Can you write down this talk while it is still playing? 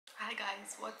Hi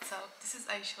guys, what's up? This is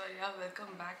Aishwarya.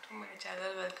 Welcome back to my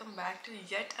channel. Welcome back to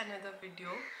yet another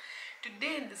video.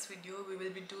 Today in this video we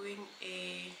will be doing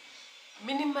a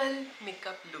minimal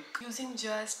makeup look using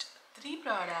just 3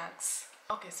 products.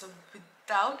 Okay, so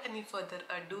without any further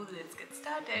ado, let's get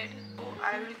started. So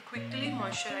I will quickly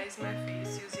moisturize my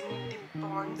face using the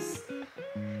Pond's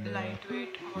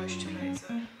lightweight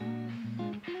moisturizer.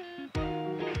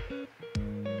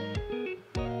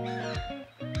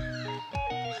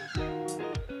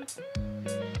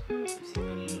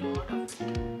 Using a lot of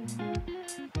it.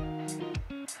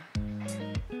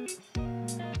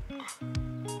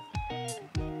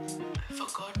 I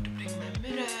forgot to bring my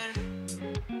mirror.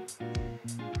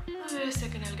 Wait a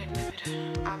second, I'll get my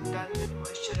mirror. I'm done with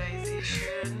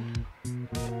moisturization.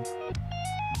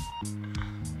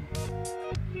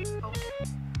 Okay.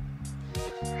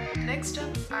 Next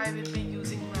up, I will be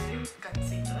using my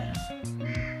concealer.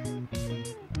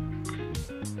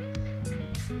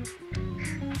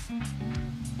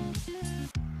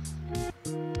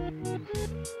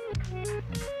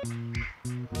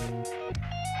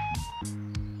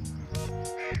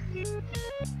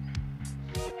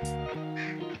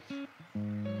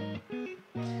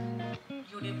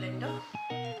 Beauty blender.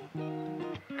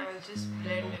 I'll just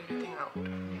blend everything out.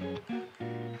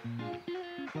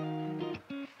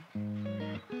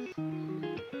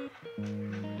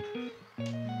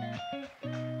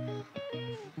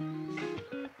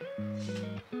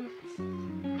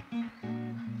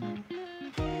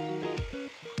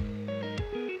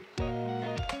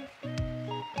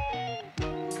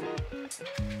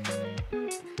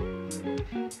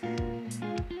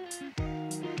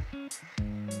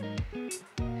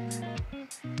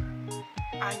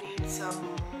 I need some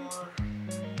more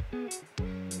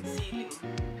sealing.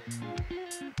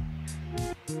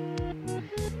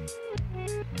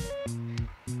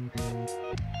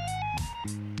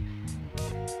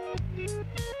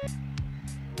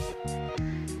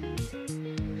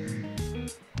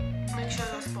 Make sure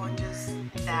your sponge is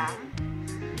damp.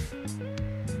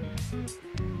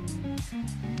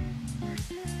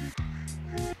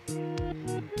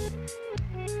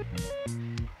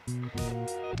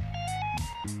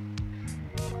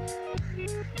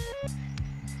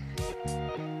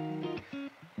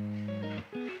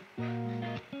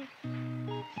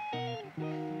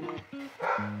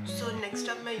 So next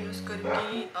up मैं use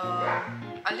करूँगी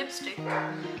a lipstick in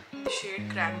the shade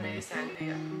Cranberry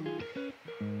Sangria.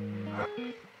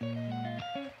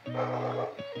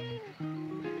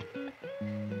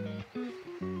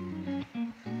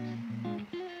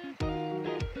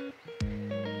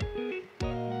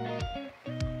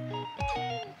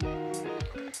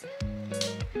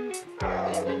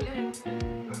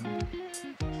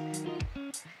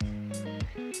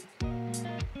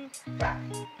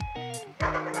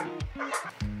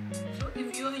 So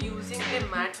if you are using a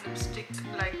matte lipstick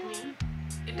like me,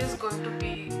 it is going to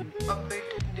be a bit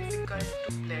difficult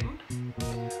to blend.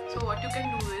 So what you can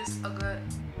do is, अगर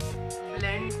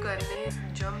blend करने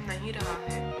जम नहीं रहा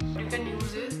है, you can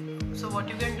use it. So what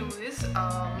you can do is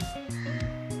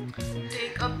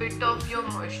take a bit of your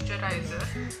moisturizer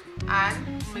and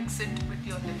mix it with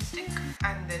your lipstick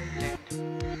and then blend.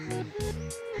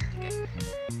 Okay.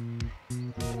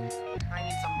 I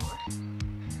need some more.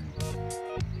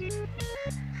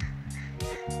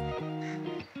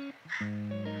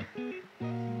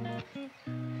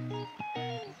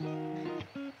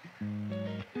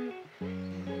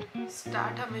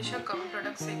 Start हमेशा कम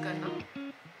product से करना.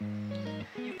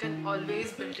 You can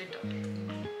always build it up.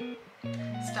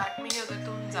 Start में ही अगर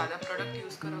तुम ज़्यादा product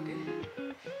use करोगे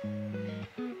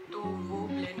तो वो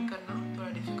ब्लेंड करना थोड़ा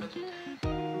डिफिकल्ट होता है,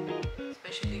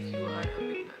 specially if you are a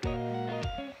beginner.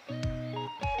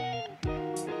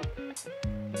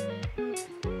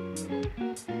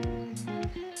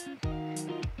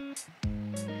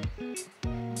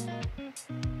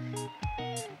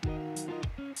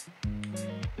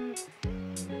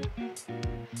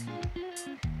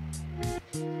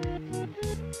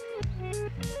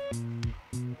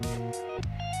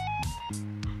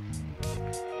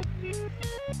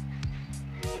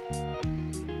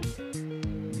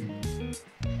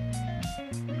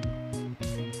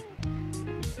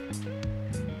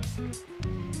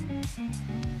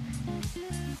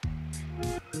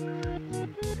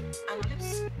 And lips.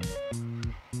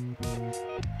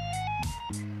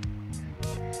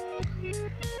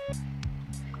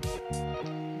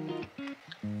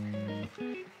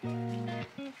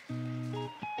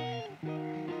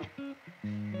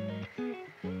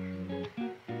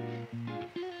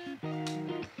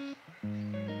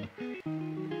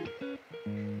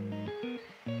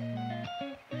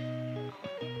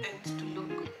 Tends to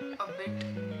look a bit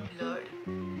blurred.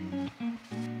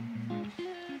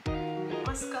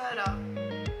 mascara.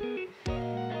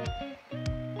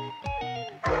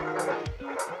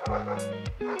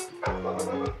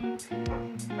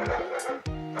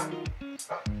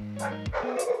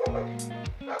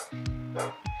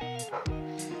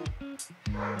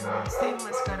 Same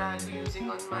mascara I'll be using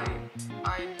on my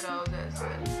eyebrows as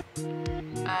well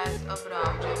as a brow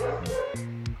gel.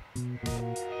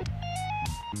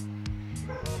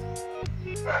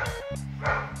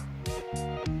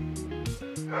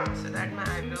 So that my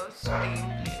eyebrows stay in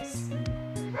place.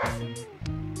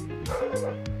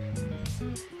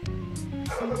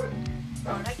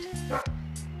 Alright.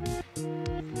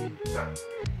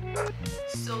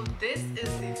 So this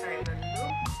is the final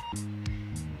look.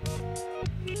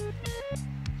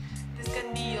 This can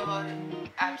be your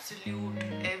absolute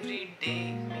everyday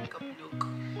makeup look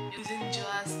using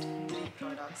just 3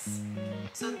 products.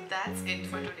 So that's it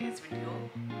for today's video.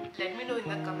 Let me know in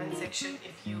the comment section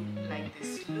if you like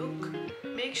this look.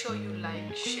 Make sure you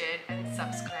like, share and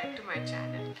subscribe to my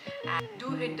channel. And do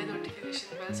hit the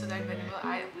notification bell so that whenever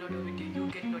I upload a video,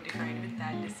 you get notified with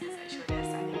that. This is Aishwarya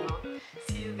signing off.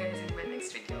 See you guys in my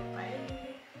next video. Bye.